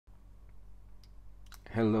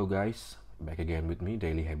Hello guys, back again with me,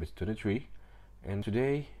 Daily Habits 23, and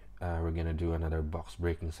today we're gonna do another box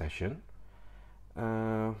breaking session.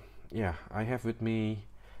 Yeah, I have with me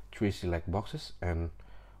 3 select boxes and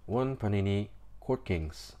 1 Panini Court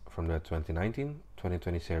Kings from the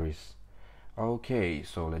 2019-2020 series. Okay,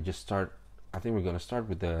 so let's just start. I think we're gonna start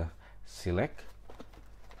with the select.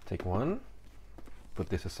 Take one, put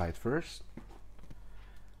this aside first.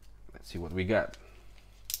 Let's see what we got.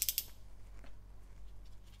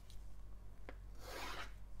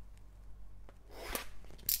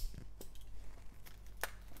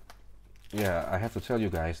 Yeah, I have to tell you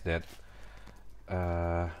guys that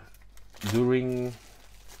during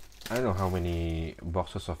I don't know how many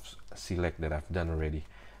boxes of select that I've done already.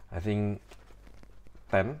 I think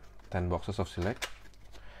 10 boxes of select,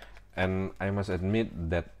 and I must admit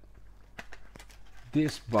that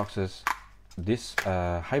these boxes, this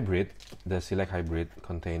hybrid, the select hybrid,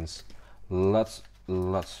 contains lots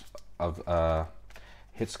of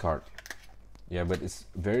hits card. Yeah, but it's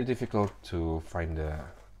very difficult to find the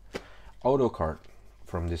auto card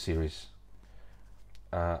from this series.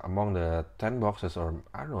 Among the 10 boxes, or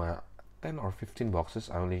I don't know, 10 or 15 boxes,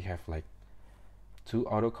 I only have like 2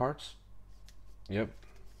 auto cards. Yep.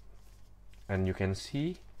 And you can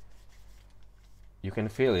see, you can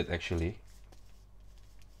feel it actually.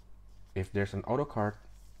 If there's an auto card,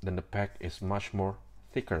 then the pack is much more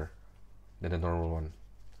thicker than the normal one.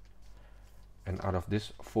 And out of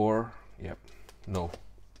this 4, yep, no,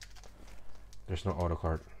 there's no auto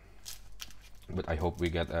card. But I hope we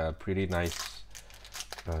get a pretty nice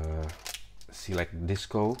select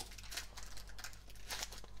disco.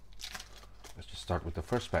 Let's just start with the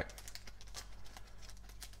first pack.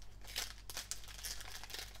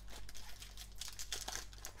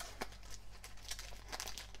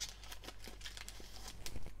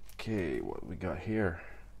 Okay, what we got here?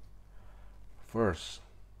 First,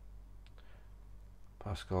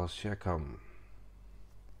 Pascal Siakam,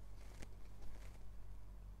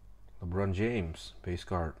 LeBron James base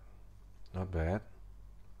card, not bad.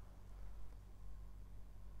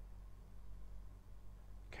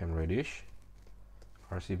 Cam Reddish,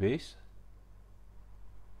 RC base.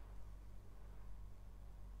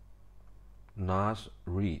 Nas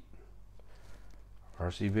Reed,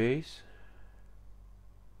 RC base.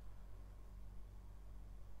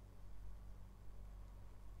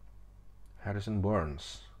 Harrison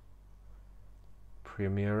Barnes,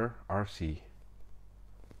 Premier RC.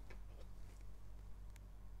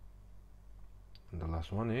 And the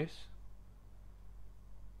last one is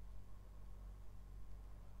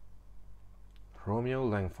Romeo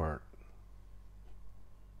Langford.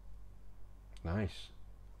 Nice.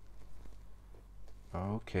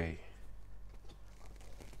 Okay.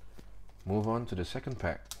 Move on to the second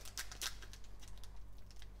pack.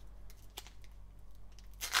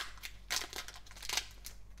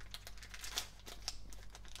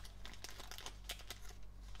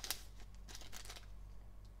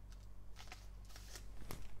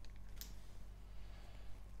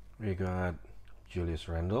 We got Julius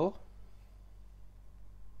Randle,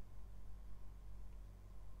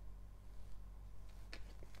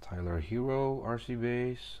 Tyler Hero RC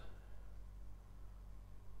base,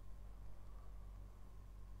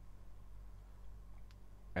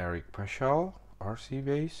 Eric Paschal RC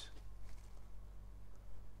base,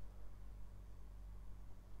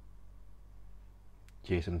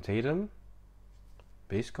 Jason Tatum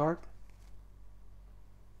base card.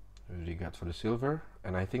 What we got for the silver?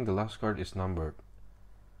 And I think the last card is numbered.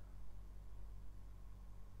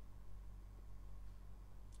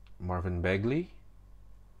 Marvin Bagley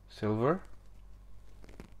silver.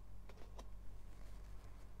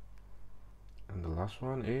 And the last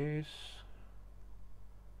one is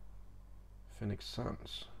Phoenix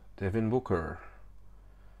Suns, Devin Booker.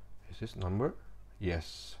 Is this number?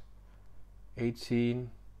 Yes. 18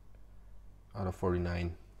 out of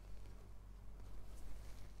 49.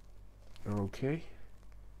 Okay.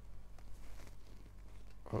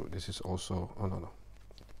 Oh, this is also, oh no,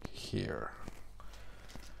 here.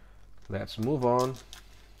 Let's move on.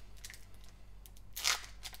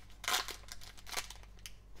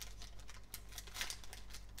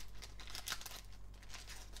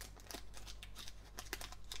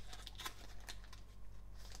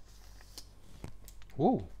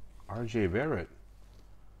 Ooh, RJ Barrett,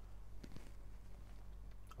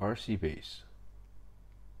 RC base.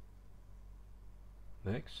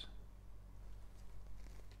 Next,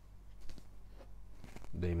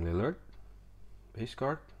 Dame Lillard base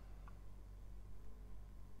card,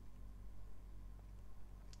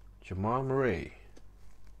 Jamal Murray,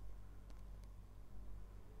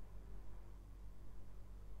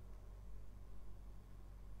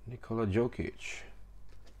 Nikola Jokic.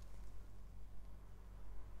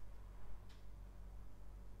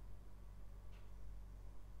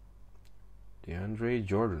 DeAndre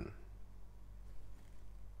Jordan.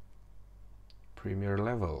 Premier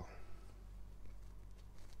level.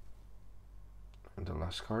 And the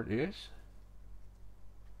last card is,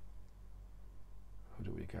 who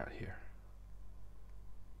do we got here?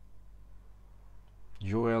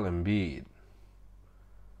 Joel Embiid.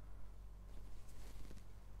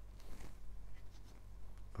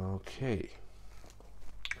 Okay,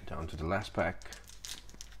 down to the last pack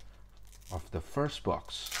of the first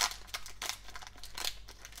box.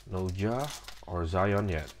 No Ja or Zion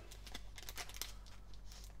yet.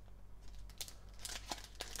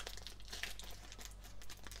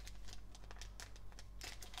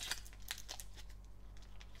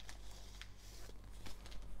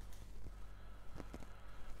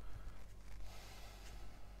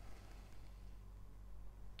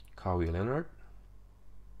 Kawhi Leonard.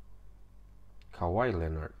 Kawhi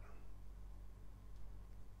Leonard.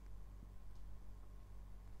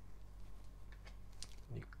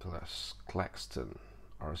 Nicholas Claxton,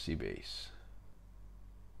 RC base.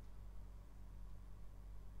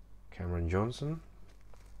 Cameron Johnson,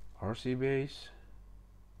 RC base.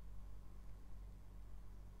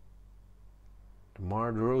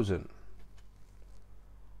 DeMar DeRozan,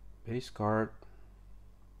 base card.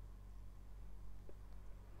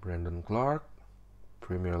 Brandon Clark,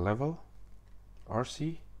 Premier level,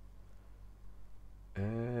 RC.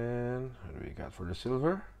 And what do we got for the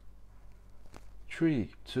silver? 3,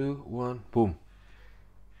 2, 1, boom.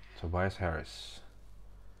 Tobias Harris.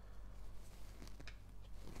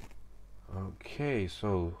 Okay,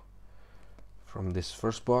 so from this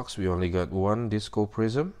first box we only got one Disco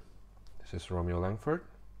Prism. This is Romeo Langford.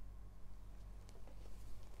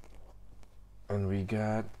 And we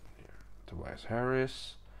got Tobias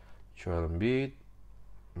Harris, Joel Embiid,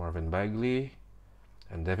 Marvin Bagley,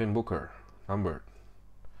 and Devin Booker, numbered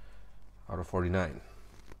out of 49.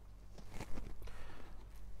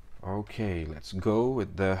 Okay, let's go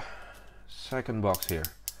with the second box here.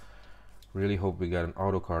 Really hope we got an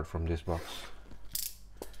auto card from this box.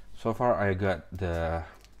 So far I got the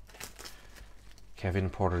Kevin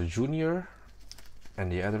Porter Jr.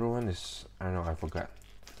 and the other one is, I don't know, I forgot.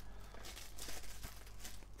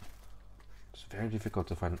 It's very difficult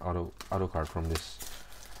to find auto card from this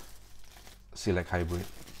Select Hybrid.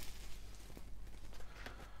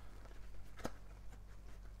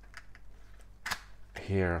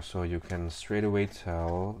 Here, so you can straight away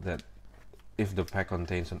tell that if the pack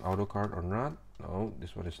contains an auto card or not. No,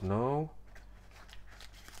 this one is no.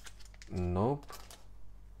 Nope.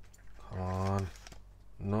 Come on.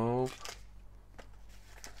 Nope.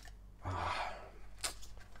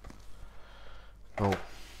 No.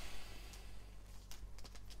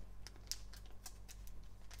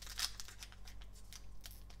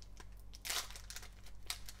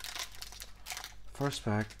 First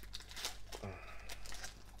pack.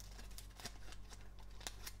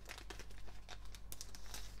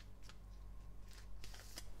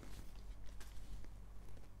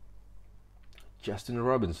 Justin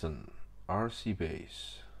Robinson, RC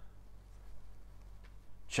base.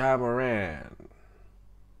 Ja Morant,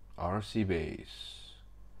 RC base.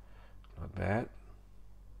 Not bad.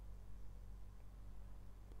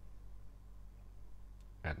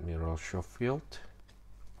 Admiral Schofield,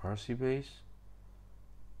 RC base.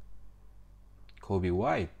 Kobe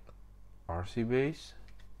White, RC base.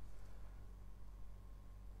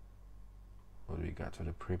 What do we got for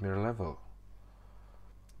the Premier level?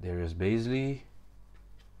 Darius Bazley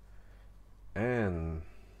and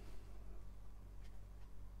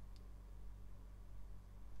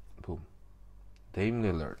boom, Dame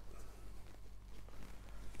Lillard.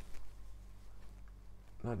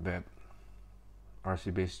 Not bad.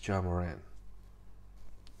 RC base Ja Morant.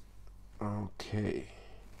 Okay,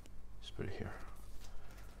 let's put it here.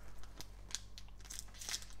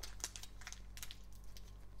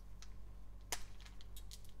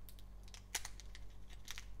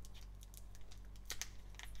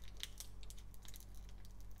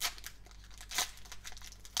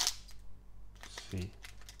 See.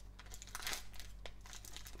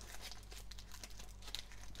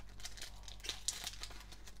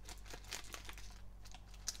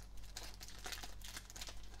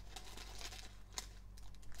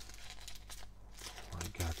 My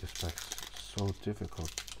God, this pack's so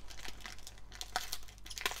difficult.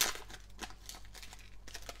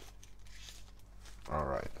 All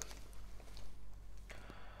right.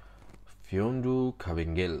 Fiondu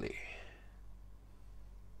Kabengele.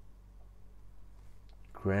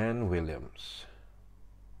 Grant Williams.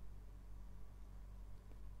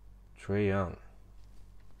 Trae Young,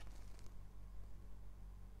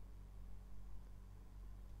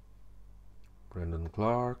 Brandon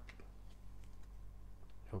Clark.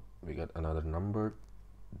 Yep, we got another numbered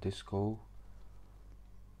disco.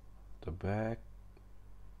 The back,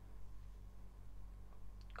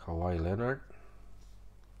 Kawhi Leonard,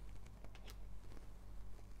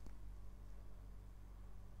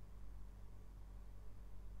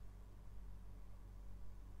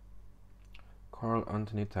 Karl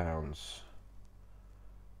Anthony Towns,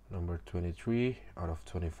 number 23 out of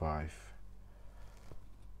 25.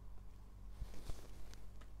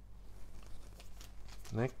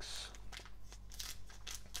 Next,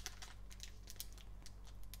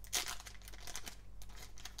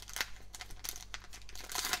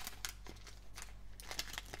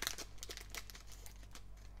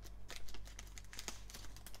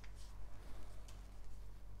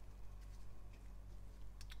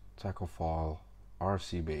 Taco Fall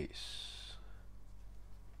RC base,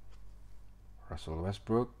 Russell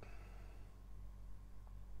Westbrook,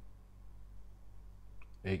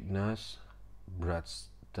 Ignas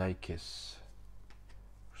Brazdeikis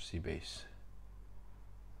RC base,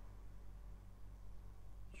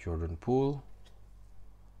 Jordan Poole,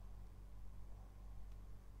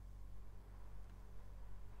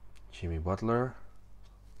 Jimmy Butler,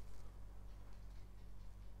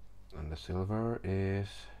 and the silver is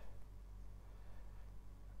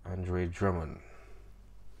Andre Drummond.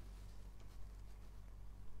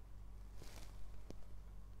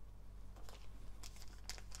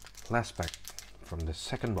 Last pack from the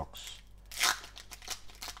second box.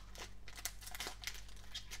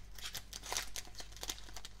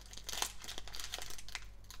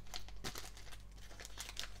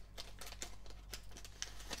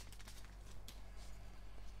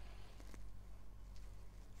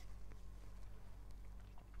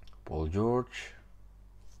 Paul George,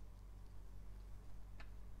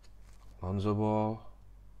 Lonzo Ball,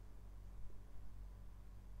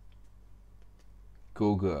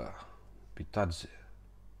 Goga Bitadze,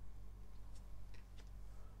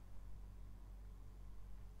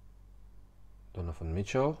 Donovan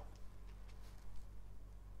Mitchell,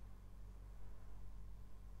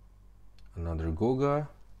 another Goga,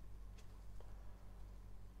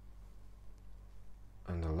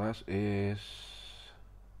 and the last is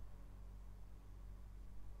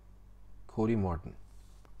Cody Martin,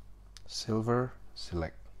 Silver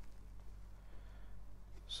Select.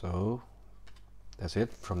 So that's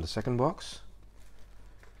it from the second box,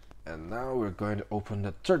 and now we're going to open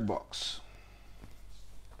the third box.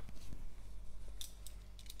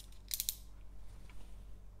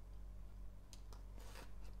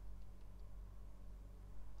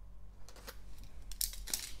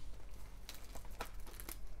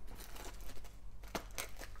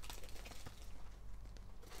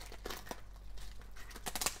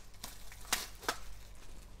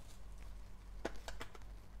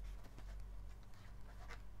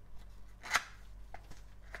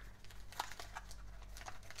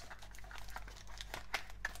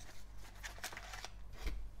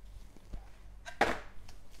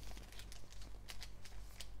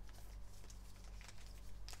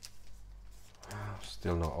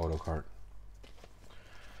 Still no auto card.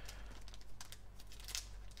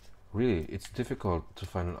 Really, it's difficult to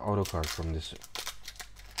find an auto card from this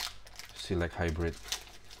Select Hybrid.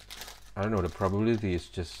 I don't know, the probability is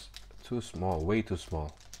just too small, way too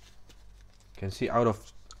small. You can see out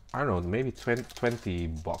of, I don't know, maybe 20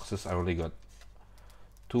 boxes, I only got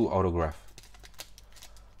 2 autograph.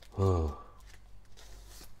 Oh.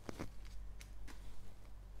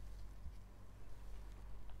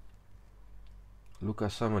 Luka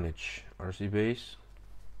Samanic, RC base,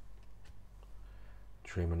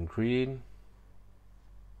 Draymond Green,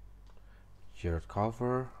 Jared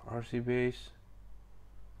Culver, RC base,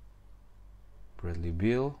 Bradley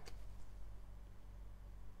Beal,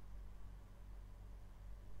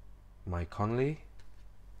 Mike Conley,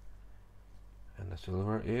 and the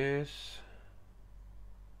silver is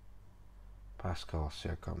Pascal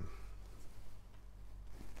Siakam.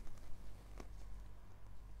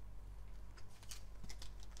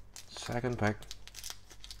 Second pack.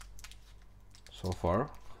 So far,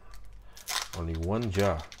 only one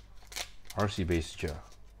Ja, RC base Ja.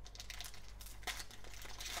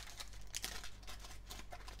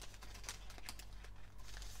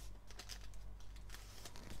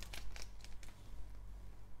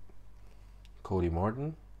 Cody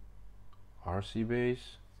Martin, RC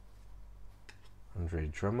base, Andre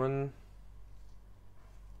Drummond,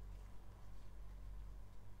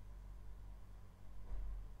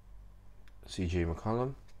 CJ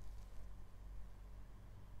McCollum,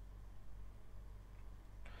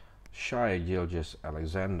 Shai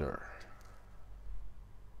Gilgeous-Alexander.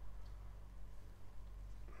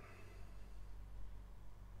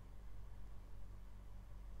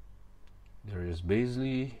 Darius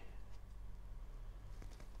Baisley.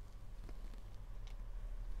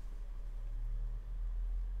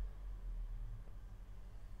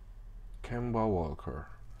 Kemba Walker.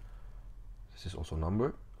 This is also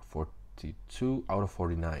numbered 42 out of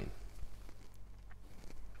 49.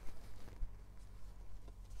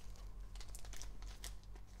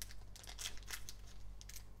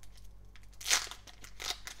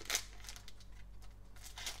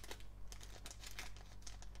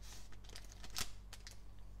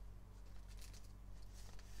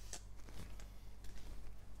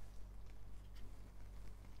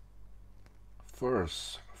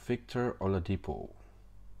 First, Victor Oladipo,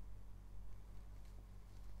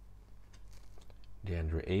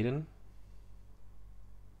 DeAndre Ayton,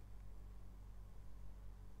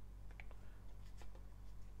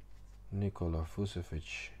 Nikola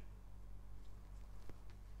Vucevic,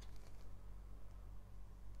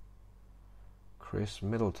 Chris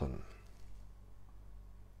Middleton,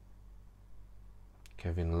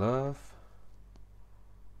 Kevin Love.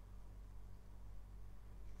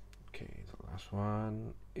 Okay, the last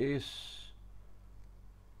one is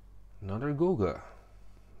another Goga.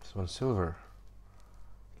 This one's silver.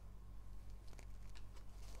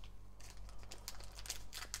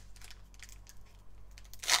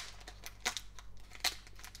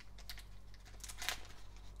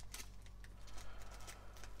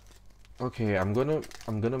 Okay, I'm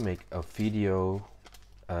gonna make a video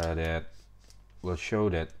that will show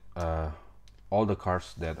that all the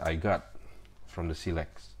cards that I got from the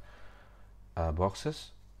selects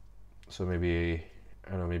boxes. So maybe,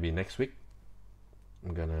 I don't know, maybe next week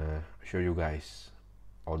I'm gonna show you guys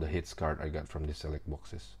all the hits card I got from the select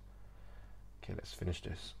boxes. Okay, let's finish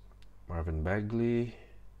this. Marvin Bagley,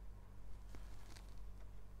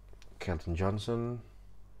 Kelton Johnson,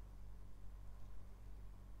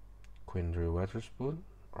 Quindry Weatherspoon,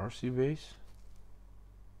 RC base,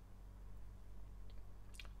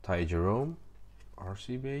 Ty Jerome,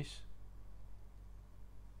 RC base,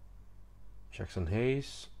 Jackson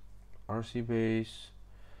Hayes, RC base,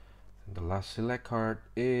 and the last select card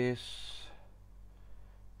is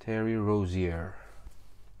Terry Rozier.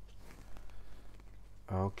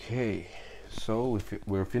 Okay, so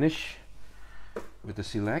we're finished with the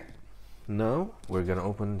select. Now we're gonna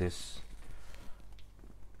open this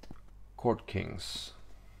Court Kings.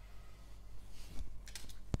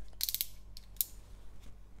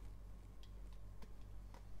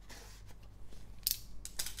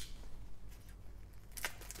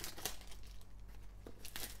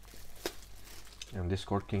 And this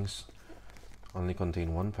Court Kings only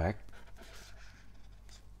contain one pack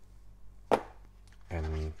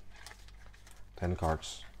and 10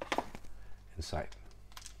 cards inside.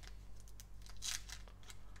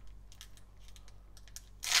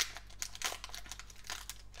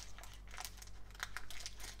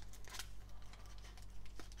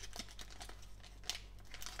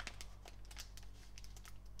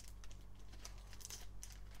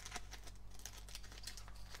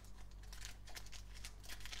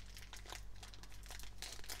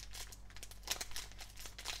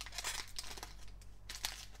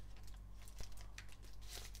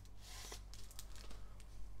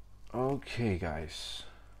 Okay, guys.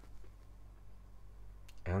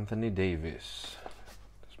 Anthony Davis.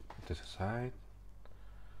 Let's put this aside.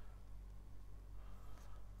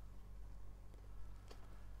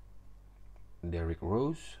 Derrick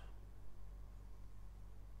Rose.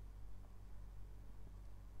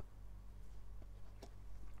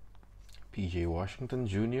 PJ Washington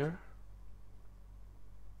Jr.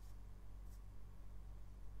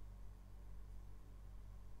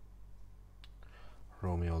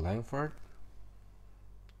 Romeo Langford.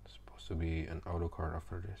 It's supposed to be an auto card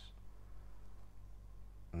after this.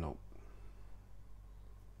 Nope.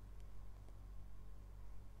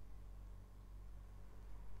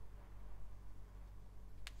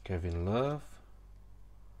 Kevin Love.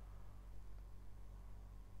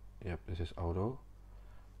 Yep, this is auto.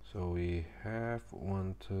 So we have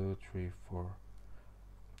 1, 2, 3, 4,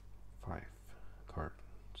 5 cards.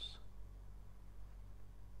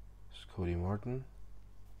 It's Cody Martin.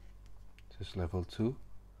 This is level 2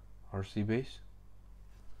 RC base.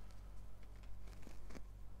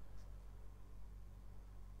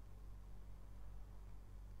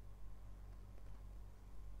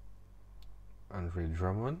 Andre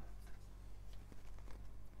Drummond.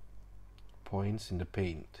 Points in the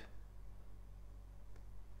paint.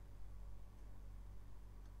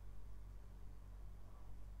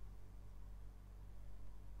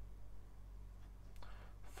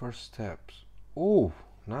 First steps. Oh,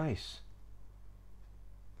 nice.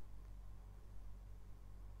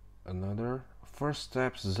 Another first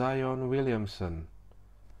steps, Zion Williamson.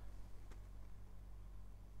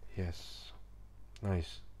 Yes,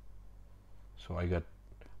 nice. So I got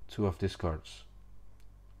 2 of these cards.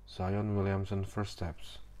 Zion Williamson first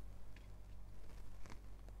steps.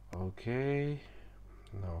 Okay,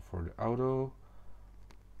 now for the auto.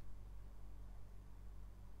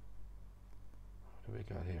 What do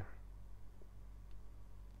we got here?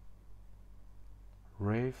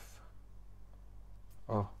 Rafe.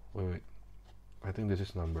 Oh, wait. I think this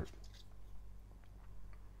is numbered.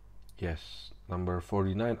 Yes, number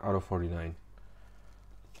 49 out of 49.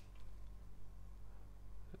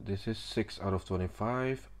 This is 6 out of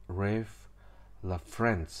 25. Rafe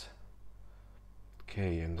LaFrance.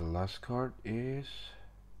 Okay, and the last card is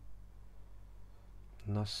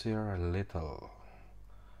Nasir Little.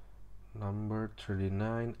 Number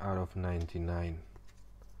 39 out of 99.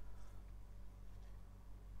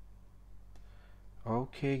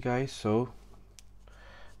 Okay guys, so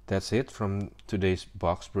that's it from today's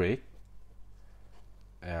box break.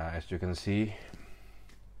 As you can see,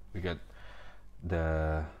 we got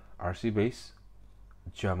the RC base,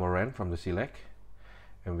 Ja Morant from the Select,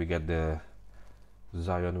 and we get the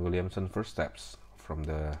Zion Williamson first steps from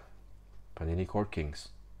the Panini Court Kings.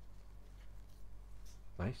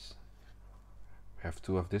 Nice. We have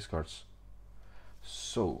 2 of these cards.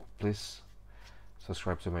 So please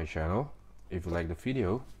subscribe to my channel if you like the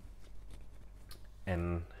video,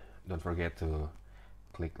 and don't forget to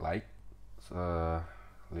click like,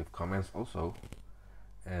 leave comments also,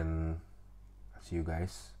 and see you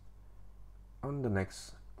guys on the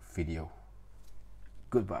next video.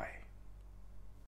 Goodbye.